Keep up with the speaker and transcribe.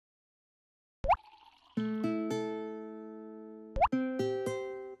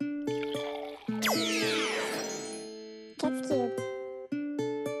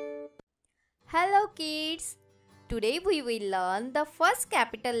Today we will learn the first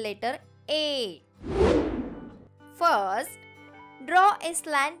capital letter A. First, draw a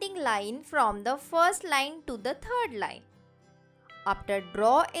slanting line from the first line to the third line. After,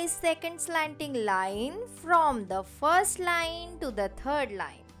 draw a second slanting line from the first line to the third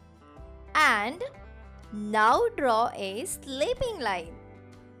line. And now draw a sleeping line.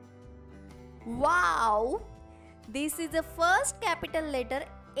 Wow! This is the first capital letter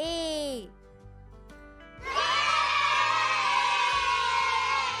A.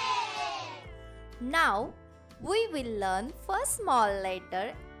 Now we will learn first small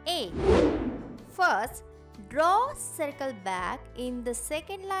letter A. First, draw circle back in the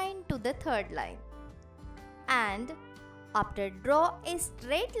second line to the third line. And after, draw a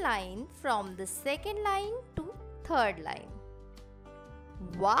straight line from the second line to third line.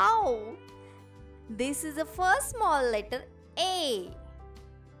 Wow! This is the first small letter A.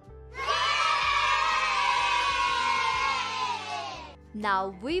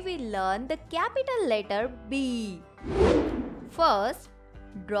 Now we will learn the capital letter B. First,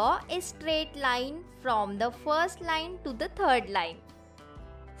 draw a straight line from the first line to the third line.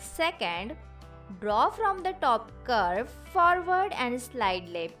 Second, draw from the top curve forward and slide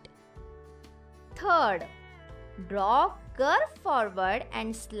left. Third, draw curve forward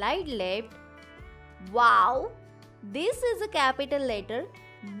and slide left. Wow! This is the capital letter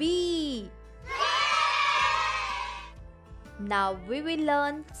B. Now we will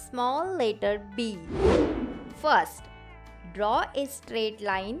learn small letter B. First, draw a straight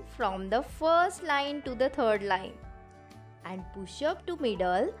line from the first line to the third line and push up to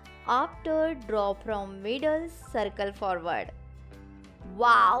middle. After, draw from middle, circle forward.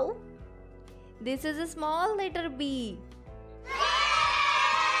 Wow! This is a small letter B.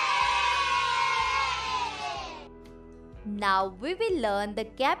 Now we will learn the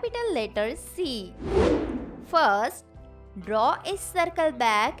capital letter C. First, draw a circle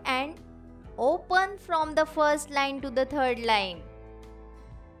back and open from the first line to the third line.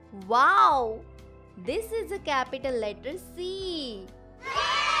 Wow! This is the capital letter C.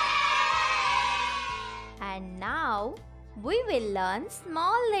 And now we will learn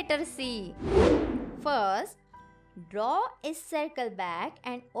small letter C. First, draw a circle back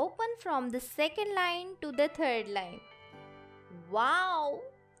and open from the second line to the third line. Wow!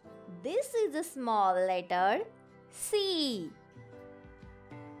 This is the small letter C.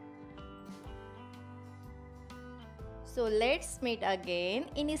 So let's meet again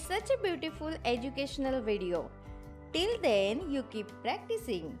in such a beautiful educational video. Till then, you keep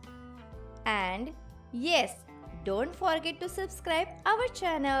practicing. And yes, don't forget to subscribe our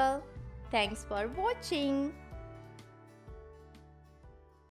channel. Thanks for watching.